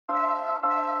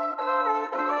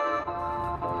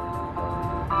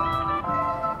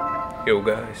Yo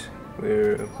guys,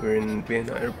 we're in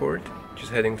Vienna airport,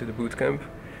 just heading to the bootcamp.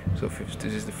 So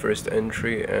this is the first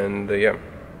entry, and yeah,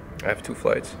 I have 2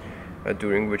 flights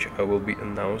during which I will be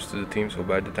announced to the team. So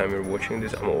by the time you're watching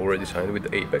this, I'm already signed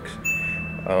with Apex.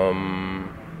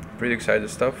 Pretty excited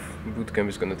stuff. Bootcamp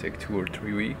is gonna take 2 or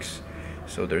 3 weeks,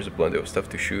 so there's plenty of stuff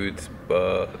to shoot.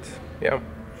 But yeah,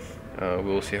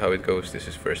 we'll see how it goes. This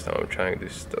is first time I'm trying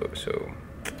this stuff, so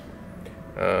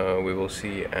we will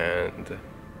see, and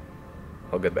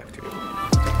I'll get back to you.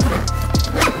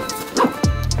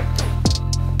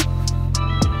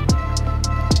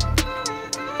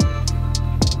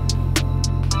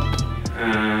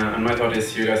 And my thought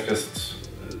is you guys just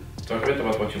talk a bit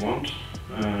about what you want,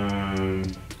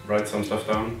 write some stuff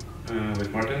down with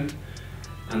Martin,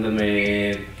 and then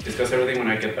we discuss everything when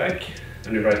I get back,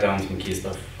 and we write down some key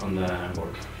stuff on the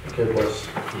board. Okay, boss.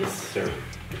 Yes, sir.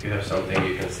 If you have something,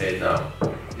 you can say it now.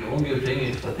 The one good thing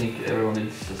is I think everyone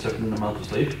needs a certain amount of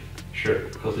sleep. Sure.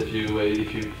 Because if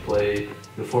you play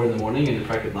before in the morning and you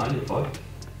track at 9, you're fucked.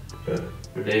 Yeah.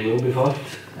 Your day will be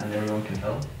fucked, and everyone can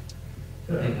tell.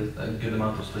 Yeah. I think that a good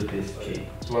amount of sleep is key.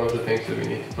 It's one of the things that we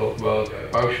need to talk about.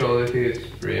 Punctuality is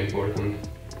pretty important.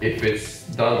 If it's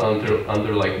done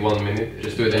under like 1 minute,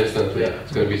 just do it instantly. Yeah.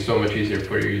 It's going to be so much easier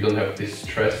for you. You don't have this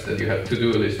stress that you have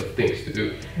to-do list of things to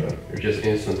do. Yeah. You're just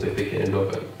instantly picking it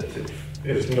up, and that's it.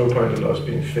 There's no point in us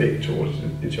being fake towards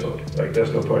each other. Like,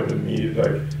 there's no point in me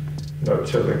like not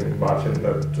telling Martin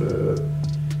that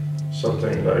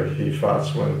something like he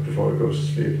farts before he goes to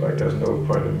sleep. Like, there's no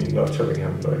point in me not telling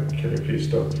him like, can you please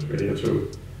stop? We're here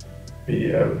to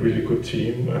be a really good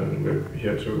team, and we're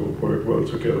here to work well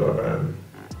together. And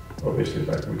obviously,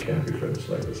 like, we can be friends.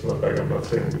 Like, it's not like I'm not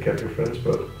saying we can't be friends,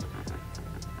 but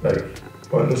like,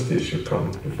 honesty should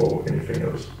come before anything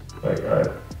else. Like,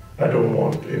 I don't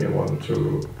want anyone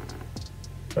to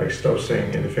like stop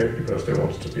saying anything because they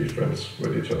want to be friends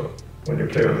with each other. When you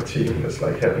play on a team, it's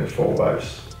like having 4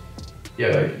 wives. Yeah.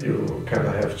 Like, you kind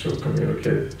of have to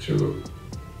communicate to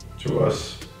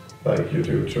us like you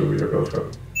do to your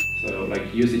girlfriend. So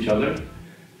like use each other,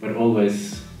 but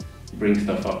always bring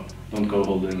stuff up. Don't go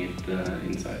holding it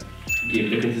inside. Give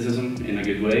the criticism in a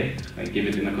good way, like give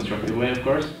it in a constructive way, of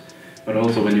course. But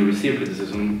also when you receive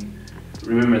criticism,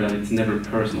 remember that it's never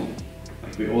personal.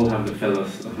 Like, we all have the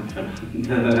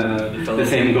the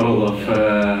same goal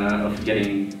of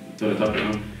getting to the top. You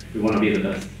know, we want to be the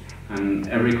best, and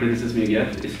every criticism you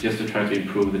get is just to try to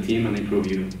improve the team and improve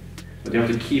you. But you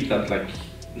have to keep that like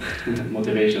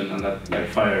motivation and that like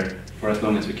fire for as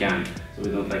long as we can, so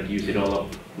we don't like use it all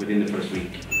up within the first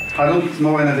week. I don't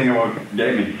know anything about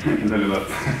gaming, I can tell you that.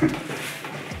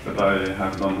 But I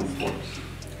have done sports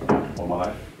all my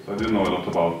life, so I do know a lot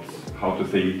about how to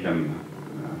think and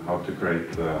how to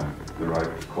create the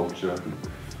right culture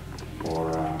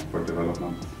for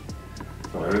development.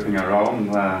 So everything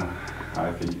around,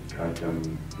 I think I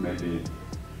can maybe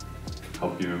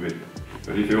help you with.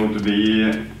 But if you want to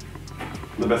be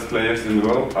the best players in the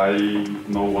world, I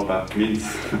know what that means.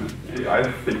 I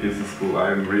think this is cool.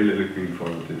 I'm really looking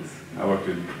forward to this. I worked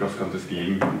with cross-country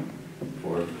skiing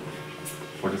for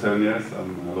 47 years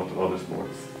and a lot of other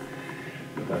sports.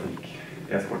 But I think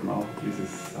esport now,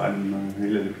 I'm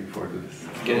really looking forward to this.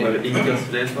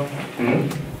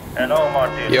 Hello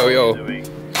Martin, Yo, yo. how are you doing?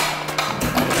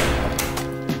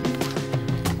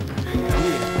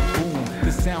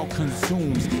 Sound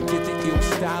consumes, get the ill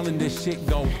style and this shit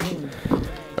go.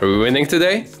 Are we winning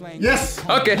today? Yes!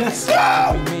 Okay. Yes!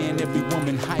 Man, every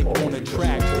woman hype on a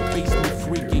track. Basement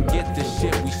freaking get the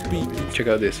shit we speak. Check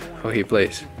out this, how he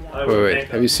plays. Wait.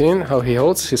 Have you seen how he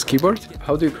holds his keyboard?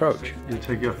 How do you crouch? You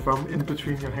take your thumb in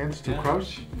between your hands to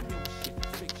crouch.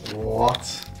 What?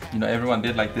 You know, everyone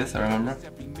did like this, I remember.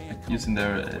 Like using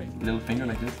their little finger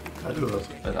like this. I do that.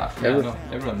 But no,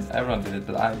 everyone did it,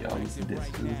 but I always did this.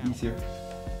 It was easier.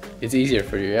 It's easier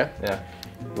for you, yeah? Yeah.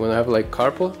 You wanna have like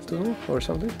carpal tunnel or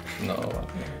something? No.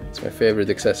 It's my favorite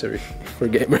accessory for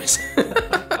gamers.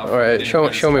 Alright, show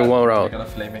me one round. You're gonna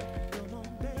flame me.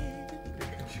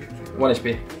 1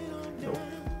 HP. No.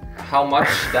 How much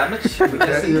damage?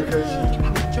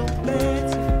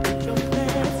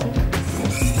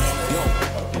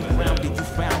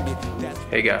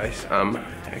 Hey guys,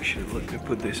 actually let me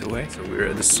put this away. So we're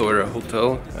at the Sora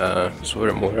Hotel,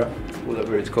 Sora Mora,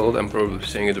 whatever it's called. I'm probably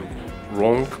saying it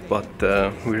wrong, but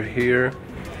we're here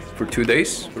for 2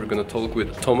 days. We're gonna talk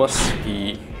with Thomas.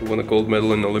 He won a gold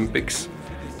medal in Olympics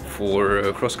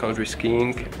for cross-country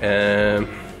skiing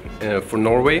for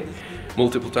Norway,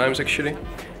 multiple times actually.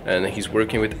 And he's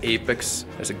working with Apex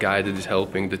as a guy that is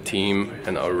helping the team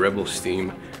and our Rebels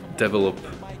team develop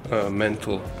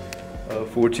mental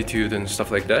fortitude and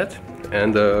stuff like that.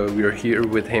 and we are here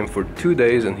with him for 2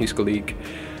 days and his colleague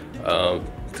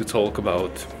to talk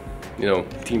about, you know,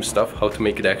 team stuff, how to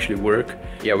make it actually work.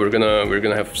 Yeah, we're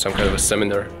gonna have some kind of a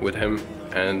seminar with him,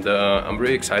 and I'm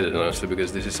really excited, honestly,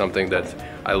 because this is something that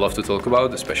I love to talk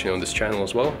about, especially on this channel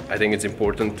as well. I think it's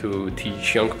important to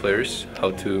teach young players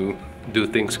how to do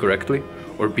things correctly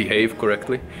or behave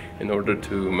correctly in order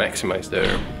to maximize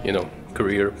their, you know,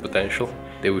 career potential.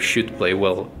 They should play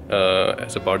well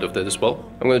as a part of that as well.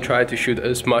 I'm gonna try to shoot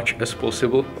as much as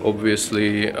possible.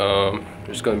 Obviously,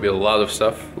 there's gonna be a lot of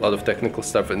stuff, a lot of technical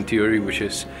stuff in theory, which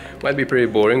might be pretty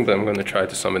boring, but I'm gonna try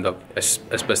to sum it up as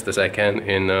best as I can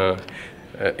in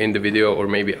the video, or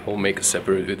maybe I'll make a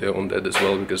separate video on that as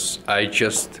well, because I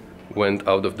just went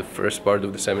out of the first part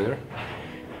of the seminar.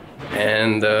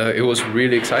 And it was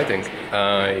really exciting.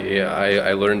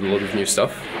 I learned a lot of new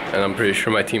stuff, and I'm pretty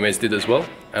sure my teammates did as well.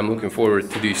 I'm looking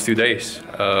forward to these 2 days.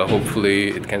 Hopefully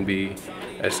it can be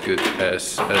as good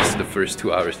as the first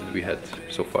 2 hours that we had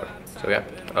so far. So yeah,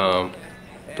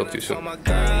 talk to you soon.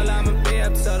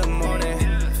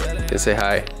 Can say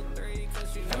hi.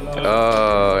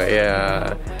 Oh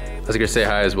yeah, I was gonna say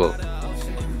hi as well.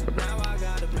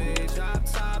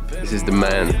 This is the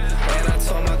man.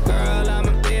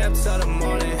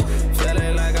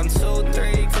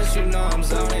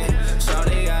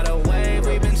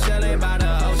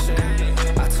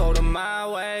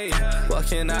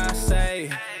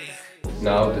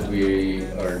 Now that we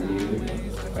are new,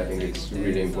 I think it's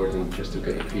really important just to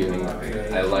get a feeling.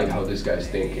 I like how this guy's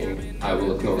thinking. I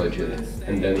will acknowledge it,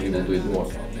 and then he will do it more.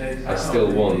 I still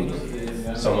want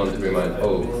someone to remind,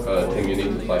 oh, Tim, you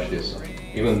need to flash this,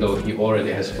 even though he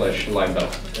already has flash lined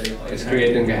up. It's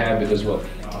creating a habit as well.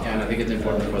 Yeah, and I think it's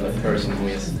important for the person who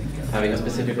is having a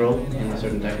specific role in a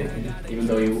certain tactic, even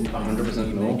though you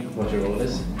 100% know what your role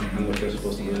is and what you're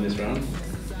supposed to do in this round.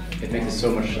 It makes it so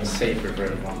much safer for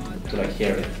everyone to like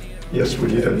hear it. Yes, we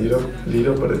need a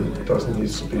leader, but it doesn't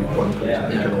need to be one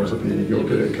person. It can also be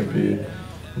Yoga, it can be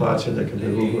Martin, it can be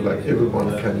Hugo. Like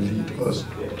everyone can lead us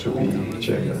to be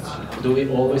champions. Do we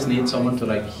always need someone to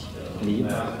like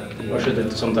lead, or should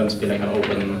it sometimes be like an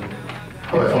open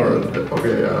forum?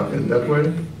 Okay, in that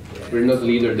way. We're not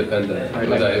leader dependent, I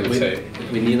would say.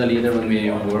 We need a leader when we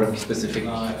work specific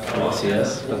with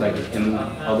CS, but like in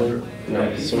other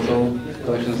like social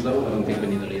collections though, I don't think we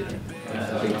need a leader. I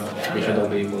think we should all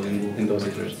be equal in those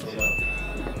situations.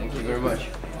 Thank you very much.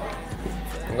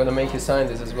 I'm gonna make you sign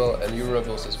this as well, and you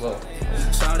rebels as well.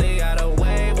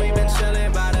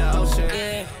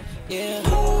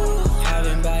 I've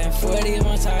been buying 40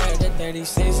 once I heard the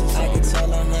 36. I can tell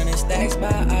 100 stacks by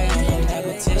I am no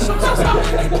competition.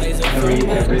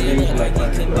 Everything like a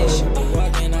condition.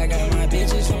 Walking, I got my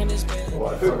bitches on this bed.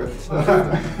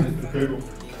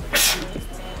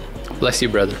 Bless you,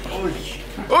 brother.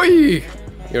 Oi!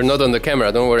 You're not on the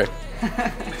camera, don't worry.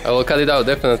 I will cut it out,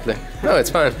 definitely. No, it's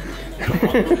fine.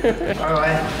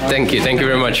 Thank you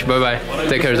very much. Bye bye.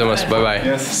 Take care, Thomas. Bye bye.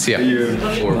 Yes, see ya.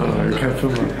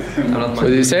 What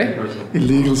did you say?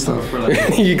 Illegal stuff.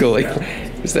 Illegal.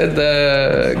 Is that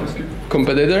the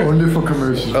competitor? Only for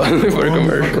commercials. Only for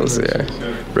commercials, yeah.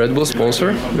 Red Bull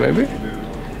sponsor, maybe?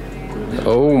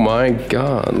 Oh my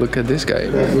god, look at this guy.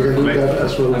 Yeah, we can do that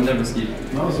as well. I've never skied.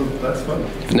 No, so that's fun.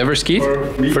 You've never skied?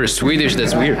 For a Swedish,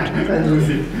 that's weird.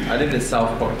 I live in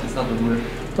South Park, it's not that weird.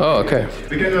 Oh, okay.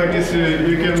 We can do like this,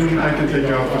 I can take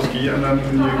you out for ski, and then you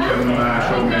can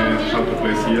show me how to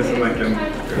play CS, and I can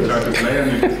try to play,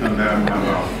 and you can stand there and hand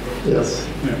out. Yes.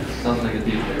 Yeah. Sounds like a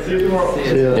deal. See you tomorrow.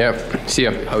 Yeah, see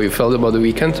ya. How you felt about the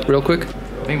weekend, real quick?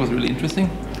 I think it was really interesting.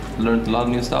 Learned a lot of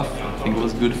new stuff. I think it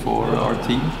was good for our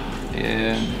team.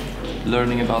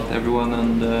 Learning about everyone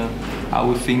and how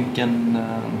we think, and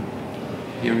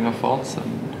hearing our thoughts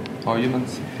and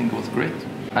arguments. I think it was great.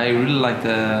 I really liked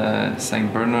the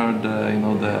St. Bernard, you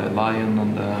know, the lion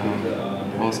and the,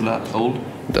 what was that, owl?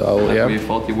 The owl, that yeah. we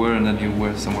thought you were, and then you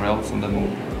were somewhere else, and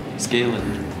then scale it.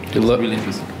 It was really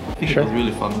interesting. I think it was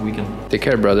really fun weekend. Take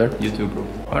care, brother. You too, bro.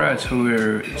 Alright, so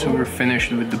we're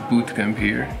finished with the bootcamp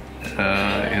here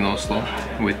in Oslo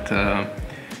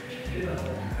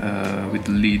with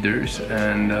leaders,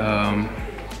 and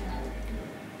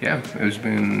yeah, it's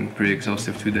been pretty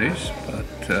exhaustive 2 days,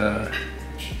 but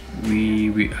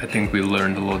I think we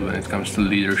learned a lot when it comes to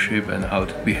leadership and how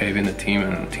to behave in a team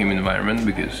and team environment,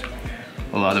 because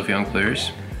a lot of young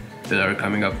players that are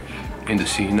coming up in the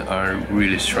scene are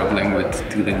really struggling with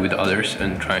dealing with others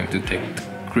and trying to take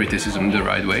criticism the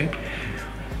right way,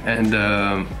 and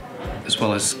as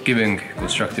well as giving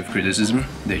constructive criticism,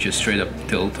 they just straight up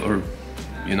tilt, or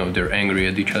you know, they're angry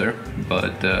at each other.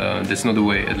 But that's not the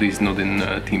way, at least not in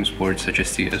team sports such as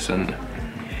CS, and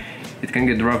it can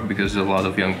get rough because a lot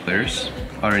of young players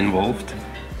are involved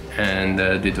and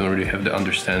they don't really have the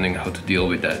understanding how to deal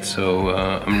with that. So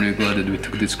I'm really glad that we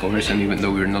took this course, and even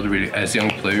though we're not really as young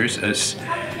players as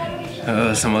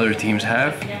some other teams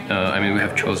have, I mean, we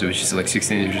have Chelsea, which is like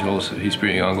 16 years old, so he's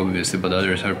pretty young obviously, but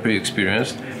others are pretty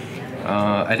experienced.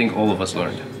 I think all of us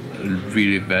learned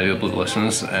really valuable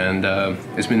lessons, and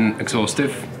it's been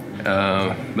exhaustive,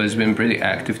 but it's been pretty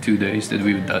active 2 days that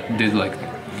we did like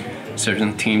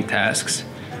certain team tasks,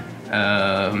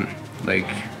 like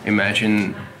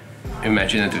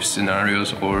imaginative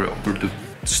scenarios or the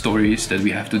stories that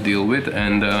we have to deal with,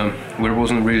 and there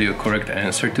wasn't really a correct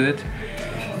answer to it,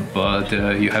 but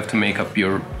you have to make up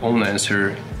your own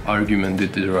answer, argument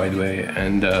it the right way,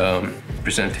 and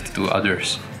present it to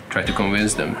others, try to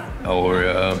convince them, or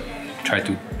try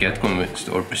to get convinced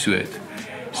or pursue it.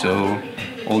 So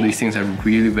all these things are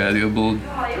really valuable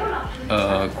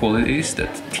qualities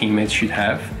that teammates should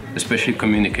have, especially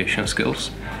communication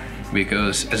skills,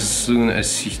 because as soon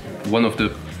as one of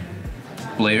the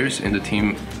players in the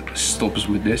team stops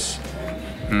with this,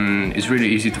 it's really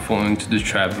easy to fall into the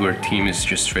trap where team is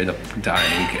just straight up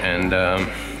dying and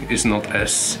is not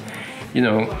as, you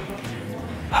know,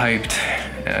 hyped,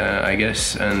 I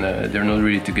guess, and they're not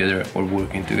really together or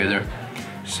working together.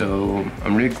 So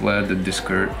I'm really glad that this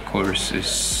course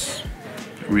is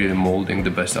really molding the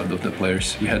best out of the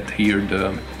players. We had here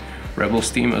the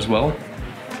Rebels team as well,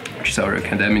 which is our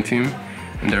academy team,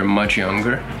 and they're much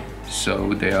younger,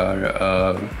 so they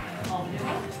are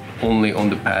only on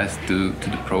the path to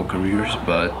the pro careers,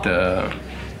 but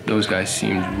those guys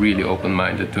seemed really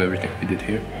open-minded to everything we did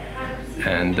here,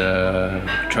 and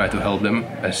try to help them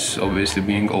as obviously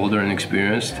being older and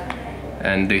experienced,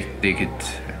 and they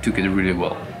took it really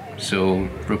well. So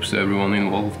props to everyone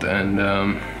involved, and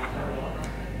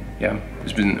yeah,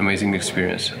 it's been an amazing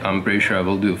experience. I'm pretty sure I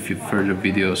will do a few further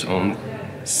videos on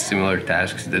similar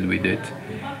tasks that we did,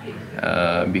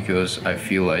 because I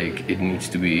feel like it needs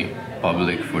to be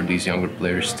public for these younger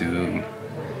players to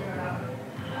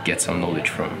get some knowledge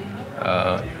from.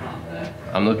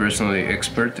 I'm not personally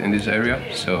expert in this area,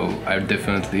 so I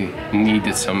definitely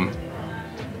needed some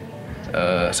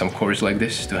course like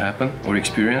this to happen or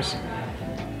experience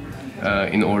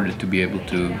in order to be able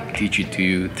to teach it to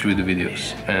you through the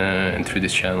videos and through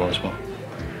this channel as well.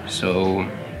 So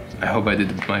I hope I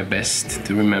did my best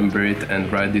to remember it and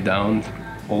write it down,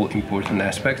 all important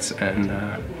aspects, and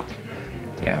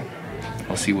yeah,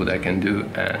 I'll see what I can do,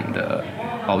 and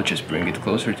I'll just bring it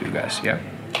closer to you guys. Yeah,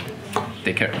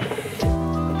 take care.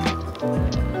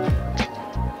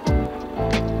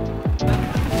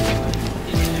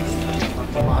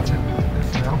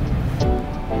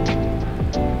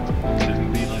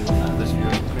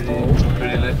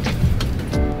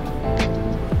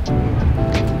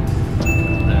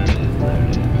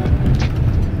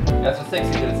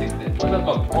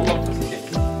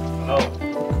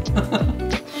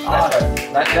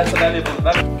 That's a valuable.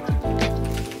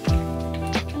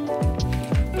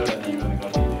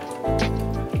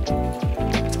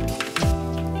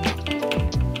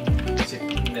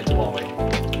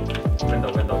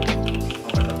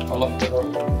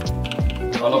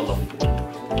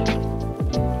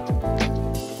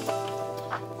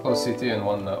 Close CT and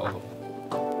one Oslo.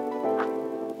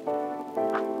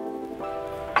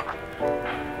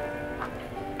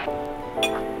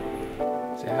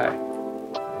 Say hi.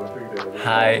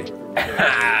 Hi.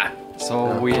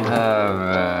 So we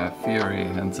have Fury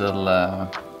until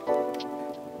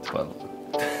 12.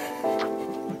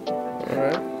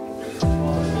 Alright.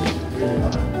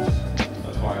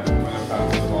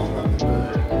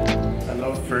 Hello.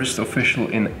 First official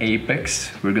in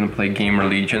Apex. We're gonna play Gamer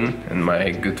Legion and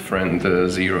my good friend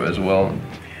Zero as well.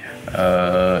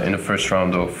 In the first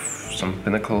round of some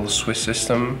Pinnacle Swiss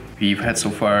system. We've had so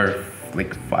far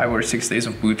like 5 or 6 days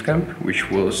of bootcamp, which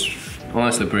was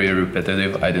honestly pretty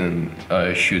repetitive. I didn't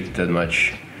shoot that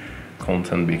much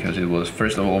content because it was,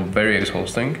 first of all, very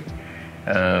exhausting.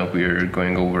 We're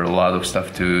going over a lot of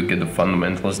stuff to get the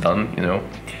fundamentals done, you know.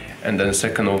 And then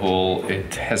second of all,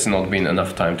 it has not been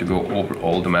enough time to go over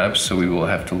all the maps, so we will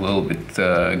have to a little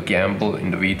bit gamble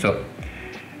in the Vita.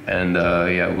 And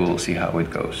yeah, we'll see how it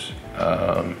goes.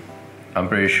 I'm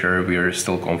pretty sure we are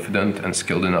still confident and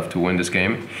skilled enough to win this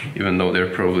game, even though they're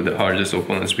probably the hardest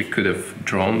opponents we could have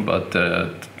drawn, but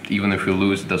even if we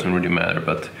lose, it doesn't really matter.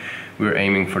 But we're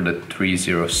aiming for the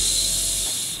 3-0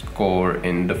 score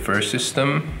in the first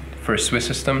Swiss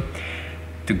system,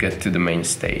 to get to the main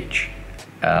stage.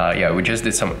 Yeah, we just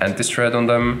did some anti-strat on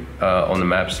them, on the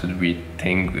maps that we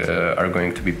think are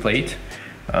going to be played.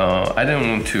 I didn't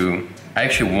want to I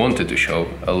actually wanted to show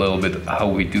a little bit how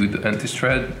we do the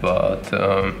anti-strat, but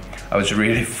I was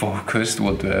really focused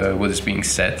what is being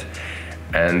said,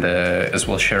 and as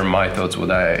well share my thoughts,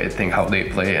 what I think, how they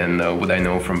play, and what I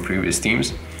know from previous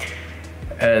teams.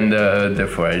 And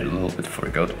therefore I a little bit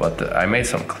forgot, but I made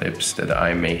some clips that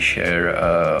I may share,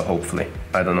 hopefully.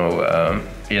 I don't know,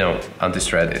 you know,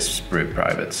 anti-strat is pretty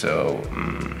private, so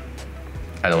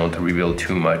I don't want to reveal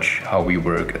too much how we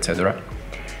work, etc.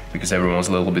 Because everyone's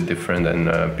a little bit different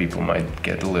and people might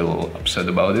get a little upset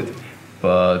about it.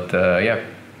 But yeah,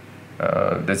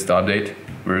 that's the update.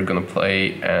 We're gonna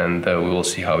play and we will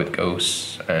see how it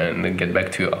goes and get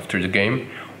back to you after the game.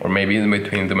 Or maybe in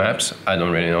between the maps. I don't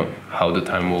really know how the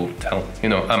time will tell. You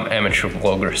know, I'm an amateur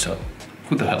vlogger, so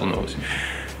who the hell knows?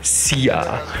 See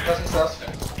ya!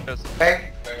 Bang!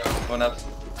 One up.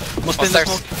 Must be in the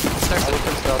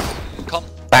smoke. Come.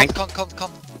 Bang.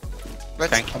 Come. Red.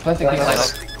 Bang. I'm planting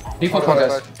things. Default one,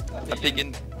 guys. I'm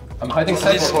peeking. I'm hiding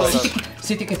side.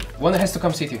 CT kit. One has to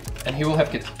come CT, and he will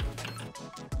have kit.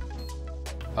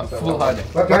 I'm full hiding.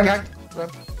 Bang.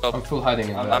 I'm full hiding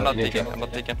in I'm not peeking. I'm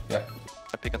not peeking. Yeah.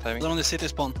 I peek on timing. They're on the city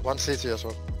spawn. One CT as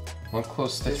well. One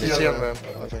close step. CT and ramp,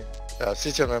 I think. Yeah,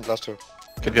 CT and ramp last two.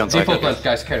 Could be on Default side. plant,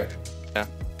 guys, carry. Yeah.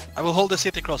 I will hold the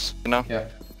city cross. You know? Yeah.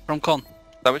 From con.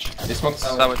 Savage. He smokes.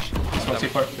 Savage. Smokes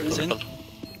C4. It's in.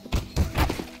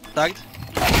 Tagged.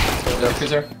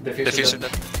 Diffuser. Diffuser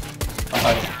dead. I'm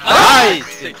hiding.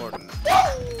 Nice!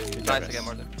 Nice again,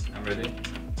 Martin. I'm ready.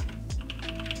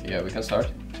 Yeah, we can start.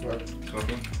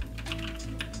 Smoking.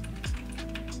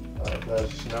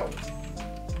 There's snow.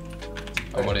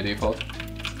 I'm already default.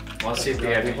 One CT,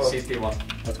 I think CT one.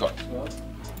 Let's go.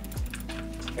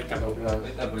 I can go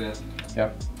behind.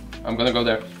 Yeah. I'm gonna go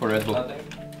there for Red Bull.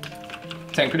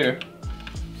 Tank clear.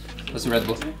 That's the Red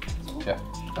Bull. Yeah.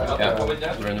 Yeah.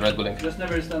 We're in the Red Bull link. Just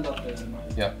never stand up there.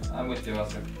 Yeah. I'm with you,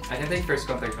 Oscar. I can take first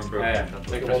contact from Bro. Yeah.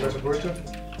 Take a wall as a booster.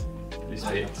 Please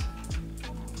wait.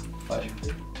 Flash.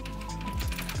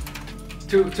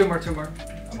 Two more.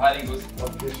 I'm hiding boost.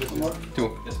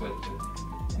 Two. Just wait.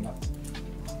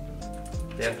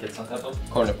 They have kits on temple.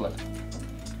 Corner plant.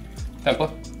 Temple.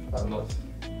 I'm lost.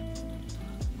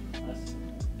 Nice.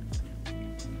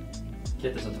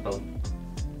 Kit is on temple.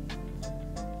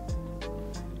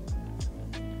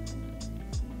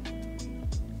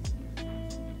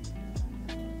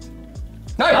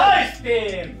 Nice!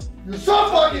 team! You're so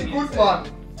fucking good, man!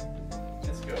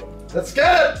 Let's go. Let's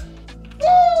get it!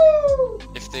 Woo!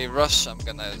 If they rush, I'm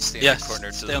gonna stay in Yes, the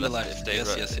corner to stay the on the left. left. If they Yes,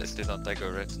 rush, yes, if they don't, I go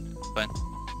right. Fine.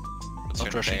 What's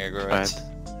Not your rushing. thing? I go right.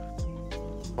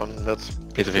 One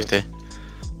left. 50-50.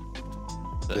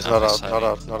 He's not out.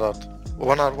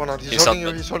 One out. He's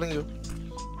holding you.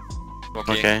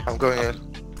 Okay. I'm going in.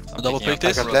 Double pick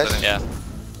this? I can flash. Yeah.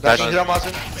 Flashing here,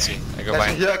 Martin. Let's see. I go Flashing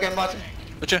behind. here again, Martin.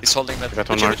 Butcher. He's holding that. Got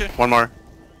Butcher. one more.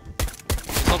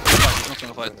 He's not gonna fight. He's not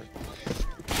gonna fight.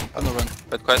 I'm gonna run.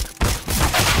 Red quiet.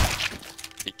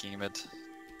 Peeking mid.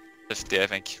 50, I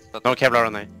think. But No Kevlar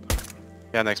on A.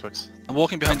 Yeah, next box. I'm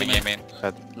walking behind the coming main. A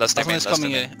main. Last That main, one is last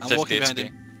coming main. A. I'm walking 50 behind HP.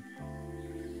 him.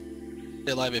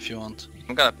 Stay alive if you want.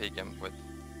 I'm gonna peek him with.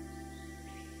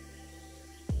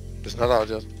 He's not out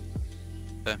yet.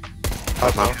 Okay.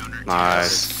 Out now.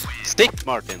 Nice. Styk,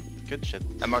 Martin. Good shit.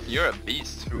 And Mark, you're a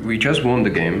beast. We just won the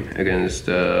game against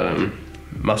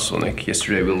Masonic.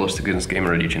 Yesterday we lost against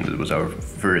Gamer Legion. That was our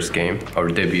first game, our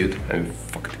debut, and we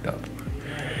fucked it up.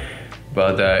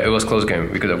 But it was a close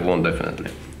game. We could have won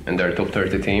definitely. And they're top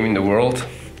 30 team in the world.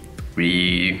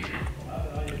 We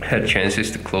had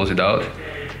chances to close it out,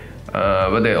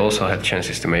 but they also had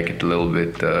chances to make it a little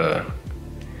bit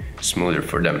smoother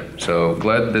for them. So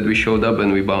glad that we showed up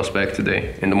and we bounced back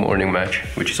today in the morning match,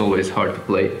 which is always hard to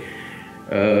play.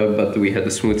 But we had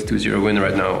a smooth 2-0 win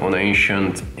right now on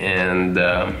Ancient and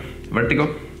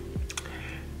Vertigo.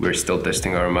 We're still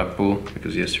testing our map pool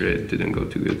because yesterday it didn't go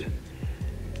too good.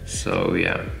 So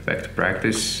yeah, back to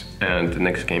practice and the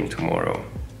next game tomorrow.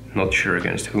 Not sure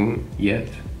against whom yet,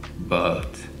 but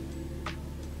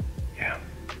yeah,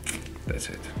 that's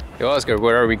it. Yo Oscar,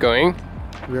 where are we going?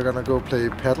 We're gonna go play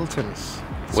paddle tennis.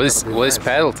 What is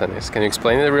paddle tennis? Can you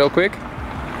explain it real quick?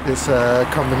 It's a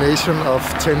combination of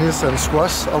tennis and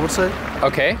squash, I would say.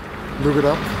 Okay. Look it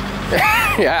up.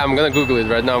 Yeah, I'm gonna Google it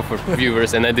right now for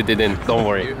viewers and edit it in. Don't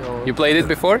worry. You played it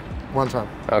before? One time.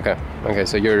 Okay. Okay,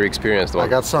 so you're experienced one. I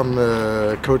got some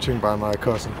coaching by my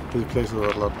cousin. He plays it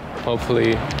a lot.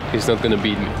 Hopefully, he's not gonna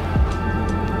beat me.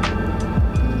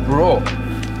 Bro.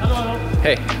 Hello.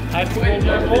 Hey. I have to hold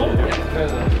your ball.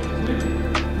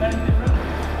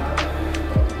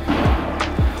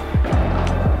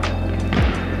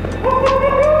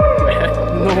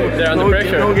 No, they're under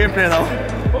pressure. No gameplay now.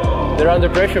 They're under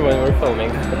pressure when we're filming,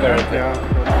 apparently.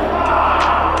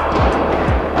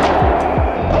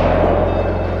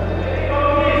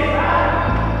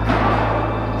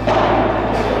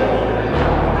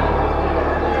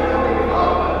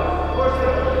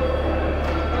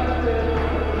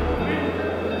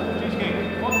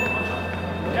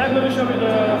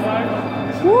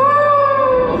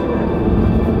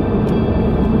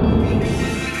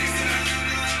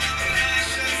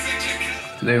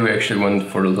 Today we actually went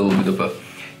for a little bit of a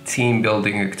team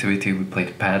building activity. We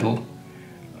played paddle.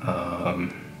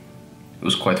 It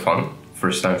was quite fun.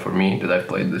 First time for me that I've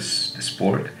played this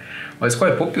sport. Well, it's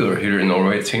quite popular here in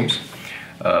Norway, it seems.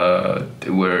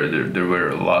 There were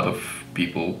a lot of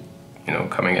people, you know,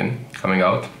 coming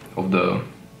out of the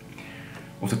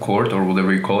court or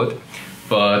whatever you call it.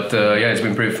 But yeah, it's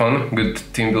been pretty fun. Good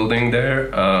team building there.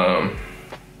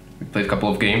 We played a couple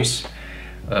of games.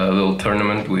 A little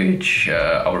tournament which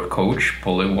our coach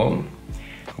Polly won.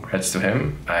 Congrats to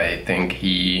him. I think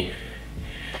he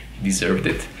deserved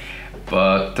it.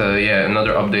 But yeah,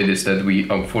 another update is that we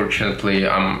unfortunately,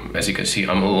 as you can see,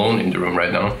 I'm alone in the room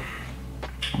right now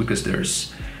because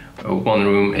there's one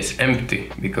room is empty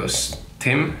because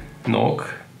Tim Nog,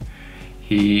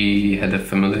 he had a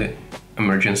family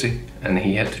emergency and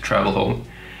he had to travel home.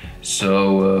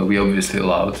 So we obviously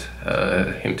allowed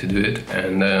him to do it,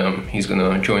 and he's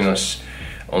gonna join us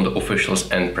on the officials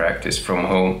and practice from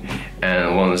home.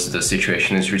 And once the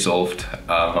situation is resolved,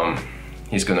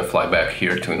 he's gonna fly back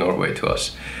here to Norway to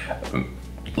us.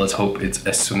 Let's hope it's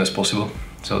as soon as possible.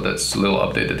 So that's a little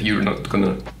update that you're not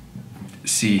gonna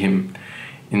see him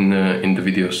in the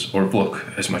videos or vlog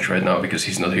as much right now because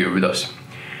he's not here with us.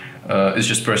 It's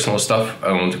just personal stuff. I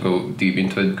don't want to go deep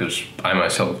into it because I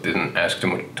myself didn't ask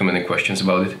too many questions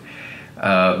about it.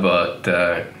 But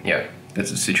yeah,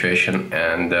 that's the situation,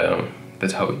 and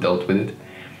that's how we dealt with it.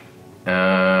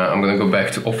 I'm gonna go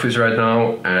back to office right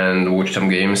now and watch some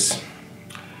games.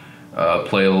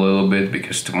 Play a little bit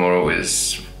because tomorrow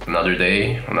is another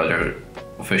day, another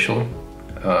official.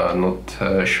 Not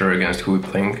sure against who we're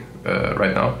playing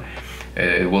right now.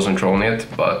 It wasn't drawn yet,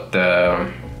 but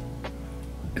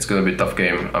it's gonna be a tough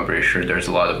game. I'm pretty sure there's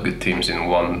a lot of good teams in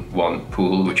one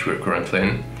pool, which we're currently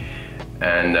in,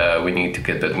 and we need to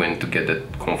get that win to get that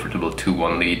comfortable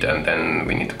 2-1 lead, and then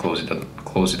we need to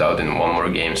close it out in one more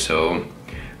game. So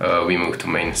we move to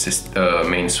main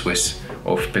Swiss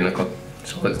of Pinnacle.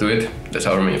 So let's do it. That's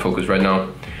our main focus right now.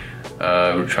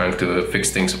 We're trying to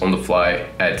fix things on the fly,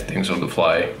 add things on the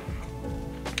fly.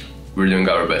 We're doing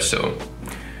our best, so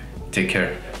take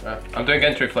care. I'm doing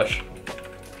entry flash.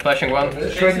 Flashing one.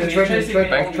 Trade me.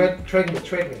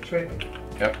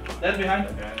 Yep. That's behind.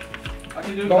 Okay. I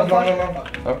can do Long.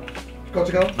 Oh. Got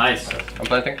to go. Nice. I'm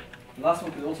planting. Last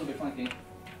one could also be flanking.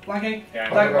 Flanking. Yeah.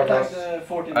 Attack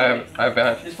 14. I have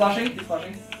behind. He's flashing.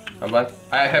 I'm blind.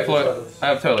 I have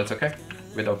toilets, okay?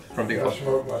 Without from the off.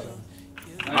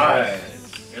 Nice.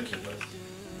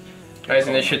 Nice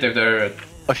initiative there.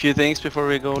 A few things before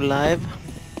we go live.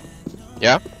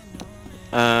 Yeah.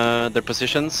 Their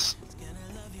positions.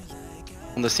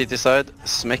 On the city side,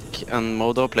 Smek and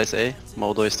Modo plays A.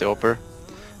 Modo is the upper.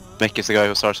 Smek is the guy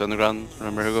who starts underground,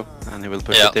 remember Hugo? And he will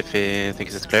push it if he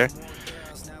thinks it's clear.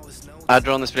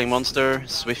 Adron is playing Monster,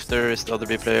 Swifter is the other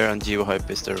B player, and GeoHype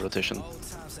is the rotation.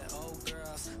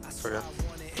 Okay.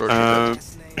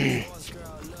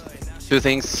 Two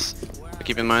things to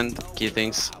keep in mind, key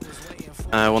things.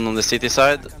 One on the city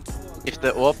side. If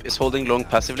the OP is holding long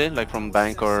passively, like from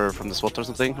bank or from the SWAT or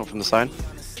something, or from the sign,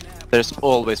 there's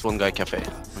always one guy cafe,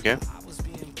 okay?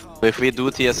 So if we do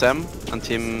TSM and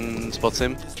team spots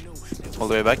him all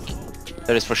the way back,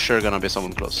 there is for sure gonna be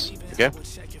someone close, okay?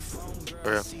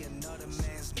 Okay.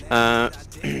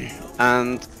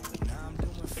 And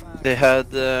they had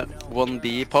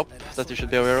 1B pop that you should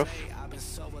be aware of.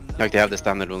 Like they have the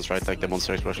standard ones, right? Like the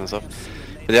monster explosion and stuff.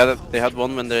 But they had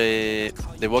one when they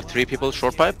walked 3 people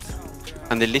short pipe,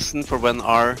 and they listened for when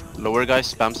our lower guy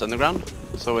spams underground.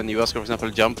 So when you ask, for example,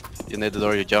 jump, you need the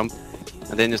door, you jump,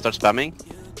 and then you start spamming.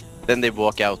 Then they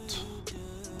walk out,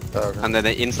 and then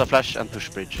they insta flash and push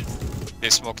bridge. They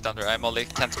smoked under. I'm only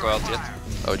can't go out yet.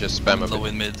 Oh, just spam a bit. Low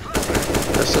in mid.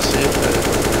 Let's just see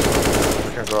if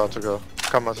we can go out to go.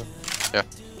 Come, Martin. Yeah.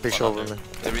 Big shot with me.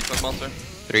 They reach my monster.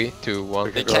 3, 2,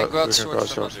 1. They can't go out short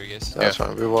from under, guys. That's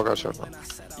fine. We walk out short now.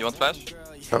 You want flash?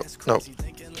 No.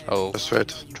 Oh, Just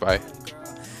straight. try.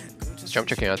 Jump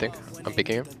checking, I think. I'm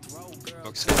picking him.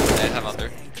 Looks good. They have under.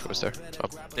 Who's there? Oh.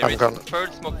 They reach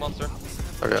third smoke monster.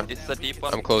 Okay. This is a deep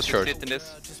one. I'm close short. Sit in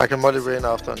this. I can molly rain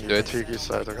after and you Do can it. peek each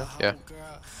side, okay? Yeah.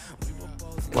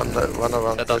 One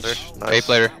around That bridge. under. Nice. A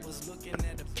player.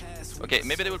 Okay,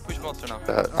 maybe they will push monster now.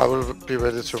 I will be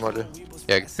ready to molly.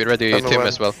 Yeah, be ready, Tim,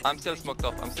 as well. I'm still smoked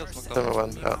off. Tell me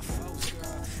when, yeah.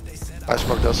 I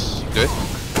smoked us. Do it.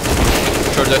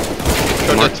 Short that.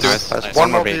 Short that, do it. Nice.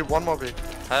 One more B, one more B.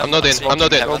 I'm not in.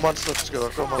 Go monster together,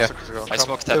 go monster together. I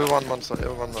smoked heaven. Everyone monster.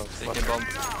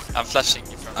 I'm flashing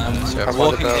in front. I'm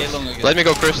walking A long again. Let me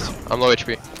go first. I'm low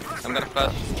HP. I'm gonna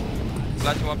flash.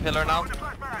 Flashing one pillar now.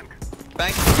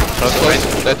 Bang.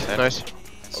 Dead. Nice.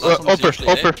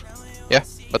 Upper. Yeah,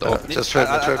 but all. Just trade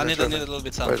me. I need a little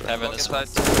bit sound. Heaven is right.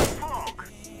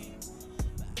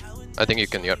 I think you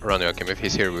can run Joachim. If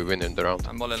he's here, we win in the round.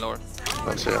 I'm all in lower.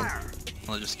 Don't see him.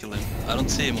 I'll just kill him. I don't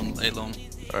see him on A long.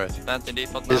 Alright. Plant in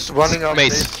default now. He's running out.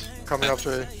 Mace. Coming up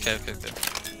to A. Okay.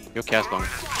 You cast long.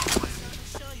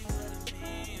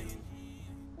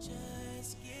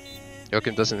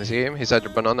 Joachim doesn't see him. He's either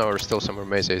banana or still somewhere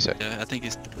maze A side. Yeah, I think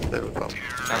he's... They will come.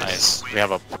 Nice. We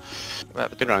have up.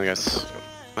 Good round, guys.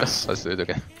 Nice. Let's do it,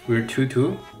 okay. We're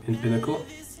 2-2 in Pinnacle.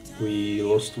 We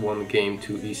lost one game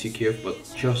to EC Kiev, but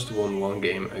just won one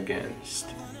game against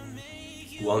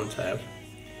one tab.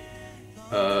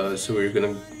 So we're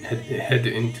gonna head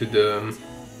into the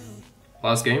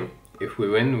last game. If we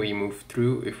win, we move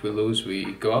through. If we lose,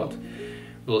 we go out.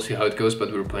 We'll see how it goes,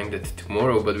 but we're playing that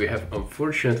tomorrow. But we have,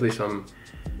 unfortunately, some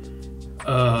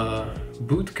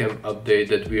bootcamp update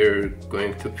that we're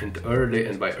going to end early,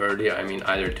 and by early I mean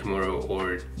either tomorrow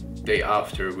or day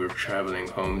after. We're traveling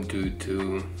home due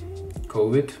to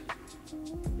COVID.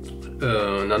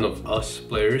 None of us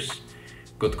players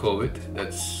got COVID,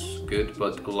 that's good,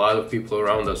 but a lot of people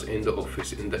around us in the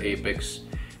office, in the Apex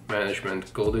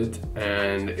management got it,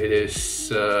 and it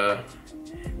is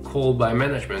called by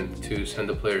management to send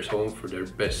the players home for their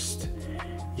best,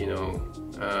 you know,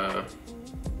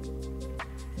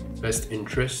 best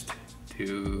interest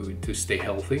to stay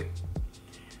healthy.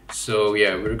 So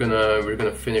yeah, we're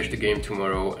gonna finish the game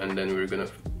tomorrow, and then we're gonna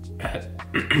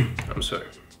I'm sorry,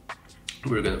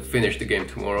 we're gonna finish the game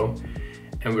tomorrow,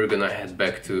 and we're gonna head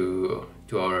back to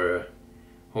our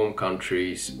home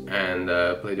countries and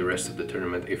play the rest of the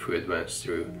tournament if we advance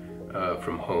through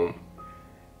from home.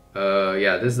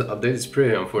 Yeah, this is the update. It's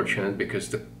pretty unfortunate because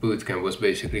the bootcamp was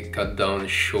basically cut down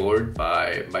short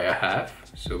by a half.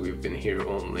 So we've been here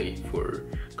only for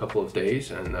a couple of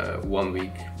days, and 1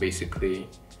 week basically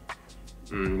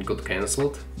got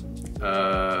cancelled,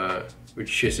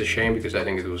 which is a shame because I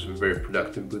think it was a very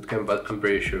productive bootcamp, but I'm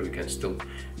pretty sure we can still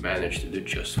manage to do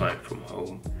just fine from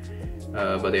home.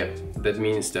 But yeah, that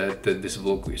means that this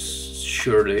vlog is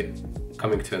surely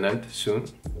coming to an end soon,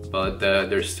 but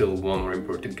there's still one more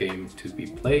important game to be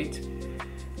played,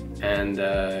 and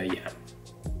yeah,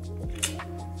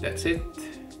 that's it,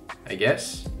 I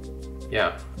guess.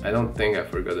 Yeah, I don't think I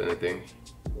forgot anything,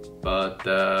 but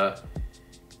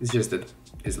it's just that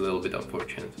it's a little bit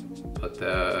unfortunate, but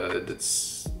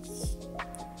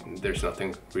there's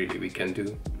nothing really we can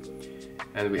do,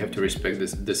 and we have to respect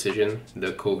this decision.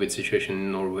 The COVID situation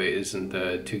in Norway isn't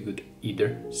too good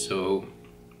either, so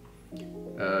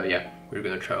yeah, we're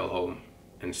gonna travel home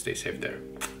and stay safe there.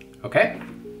 Okay,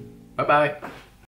 bye bye.